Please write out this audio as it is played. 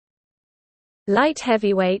Light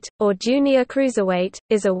heavyweight, or junior cruiserweight,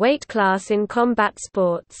 is a weight class in combat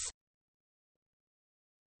sports.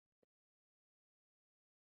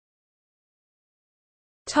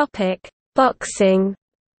 Boxing.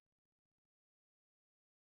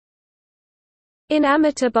 In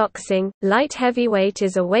amateur boxing, light heavyweight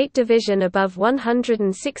is a weight division above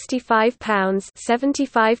 165 pounds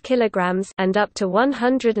 (75 kilograms) and up to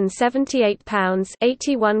 178 pounds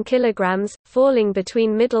 (81 kilograms), falling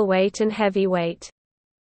between middleweight and heavyweight.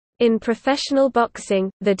 In professional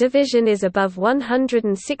boxing, the division is above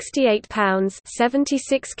 168 pounds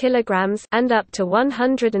 (76 kilograms) and up to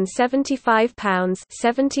 175 pounds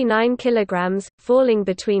 (79 kilograms), falling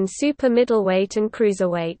between super middleweight and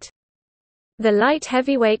cruiserweight. The light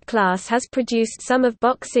heavyweight class has produced some of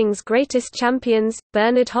boxing's greatest champions.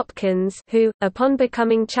 Bernard Hopkins, who, upon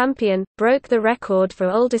becoming champion, broke the record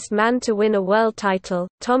for oldest man to win a world title,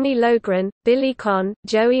 Tommy Loughran, Billy Conn,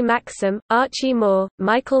 Joey Maxim, Archie Moore,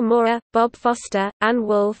 Michael Moorer, Bob Foster, Ann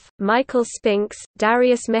Wolfe, Michael Spinks,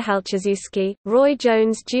 Dariusz Michalczewski, Roy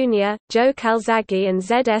Jones Jr., Joe Calzaghe and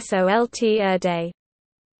Zsolt Erdei.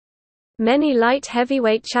 Many light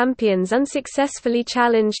heavyweight champions unsuccessfully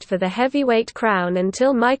challenged for the heavyweight crown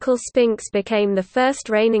until Michael Spinks became the first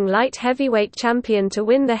reigning light heavyweight champion to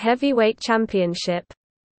win the heavyweight championship.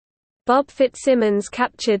 Bob Fitzsimmons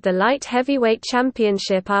captured the light heavyweight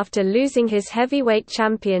championship after losing his heavyweight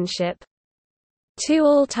championship. Two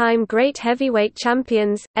all-time great heavyweight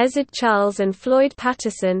champions, Ezzard Charles and Floyd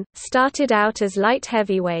Patterson, started out as light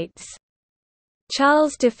heavyweights.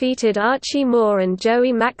 Charles defeated Archie Moore and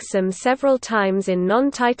Joey Maxim several times in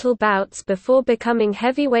non-title bouts before becoming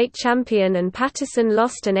heavyweight champion, and Patterson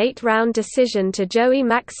lost an 8-round decision to Joey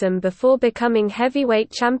Maxim before becoming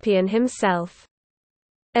heavyweight champion himself.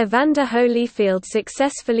 Evander Holyfield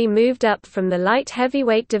successfully moved up from the light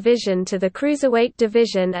heavyweight division to the cruiserweight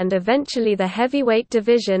division and eventually the heavyweight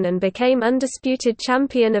division and became undisputed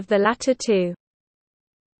champion of the latter two.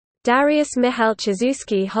 Dariusz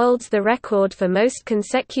Michalczewski holds the record for most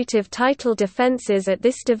consecutive title defenses at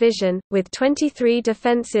this division, with 23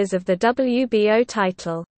 defenses of the WBO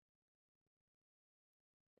title.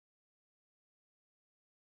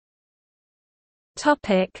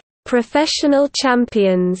 Professional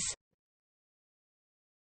champions.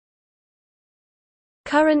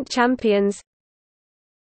 Current champions.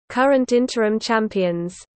 Current interim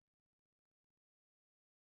champions.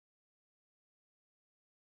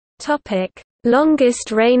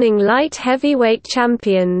 Longest reigning light heavyweight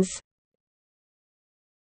champions.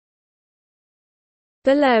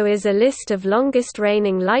 Below is a list of longest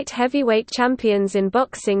reigning light heavyweight champions in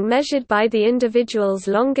boxing measured by the individual's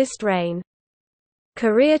longest reign.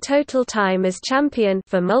 Career total time as champion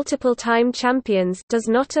for multiple-time champions does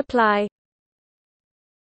not apply.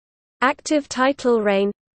 Active title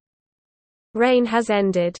reign. Reign has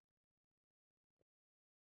ended.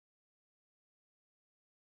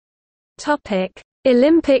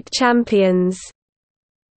 Olympic champions.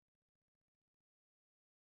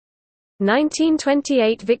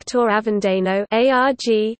 1928 Victor Avendano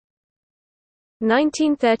 (ARG),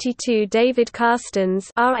 1932 David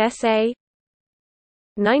Carstens (RSA),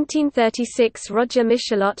 1936 Roger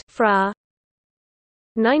Michelot (FRA),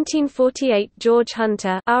 1948 George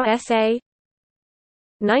Hunter (RSA),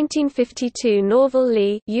 1952 Norval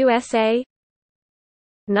Lee (USA),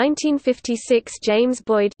 1956 James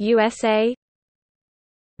Boyd USA,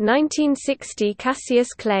 1960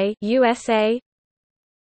 Cassius Clay USA,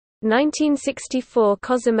 1964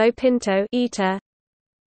 Cosimo Pinto ETA,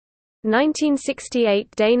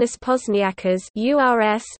 1968 Danis Pozniakas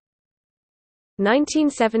URS,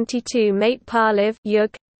 1972 Mate Parliv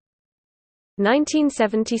UG,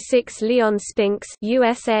 1976 Leon Spinks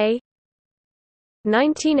USA,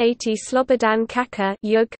 1980 Slobodan Kaka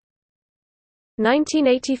UG,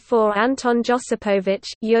 1984 Anton Josipovich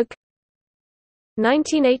UG,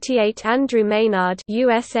 1988 Andrew Maynard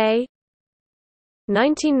USA,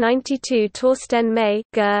 1992 Torsten May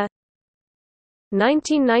GER,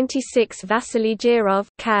 1996 Vasily Girov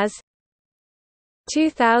Kaz,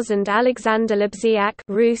 2000 Alexander Lebziak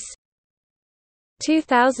Rus,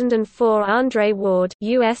 2004 Andre Ward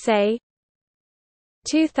USA,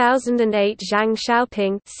 2008 Zhang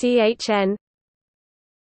Xiaoping CHN,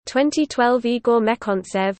 2012 Igor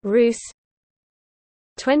Mekontsev Rus,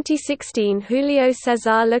 2016 Julio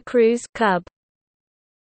Cesar La Cruz Cub.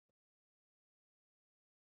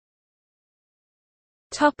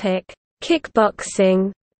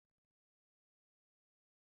 Kickboxing.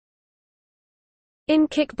 In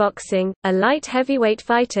kickboxing, a light heavyweight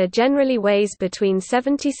fighter generally weighs between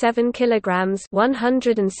 77 kilograms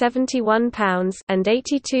 (171 pounds) and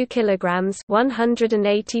 82 kilograms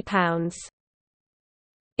 (180 pounds).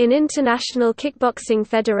 In International Kickboxing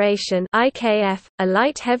Federation (IKF), a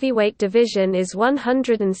light heavyweight division is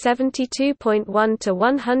 172.1 to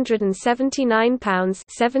 179 pounds,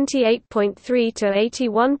 78.3 to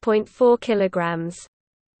 81.4 kilograms.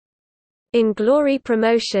 In Glory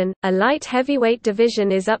Promotion, a light heavyweight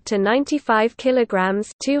division is up to 95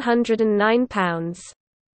 kilograms, 209 pounds.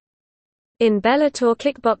 In Bellator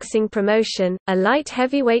Kickboxing Promotion, a light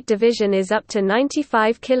heavyweight division is up to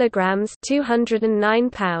 95 kilograms, 209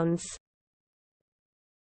 pounds.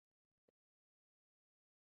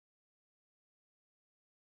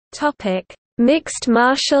 Topic: Mixed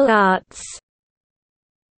martial arts.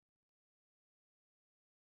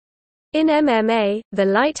 In MMA, the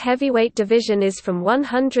light heavyweight division is from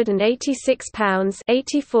 186 pounds,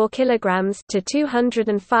 84 kilograms to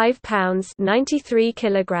 205 pounds, 93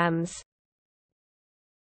 kilograms.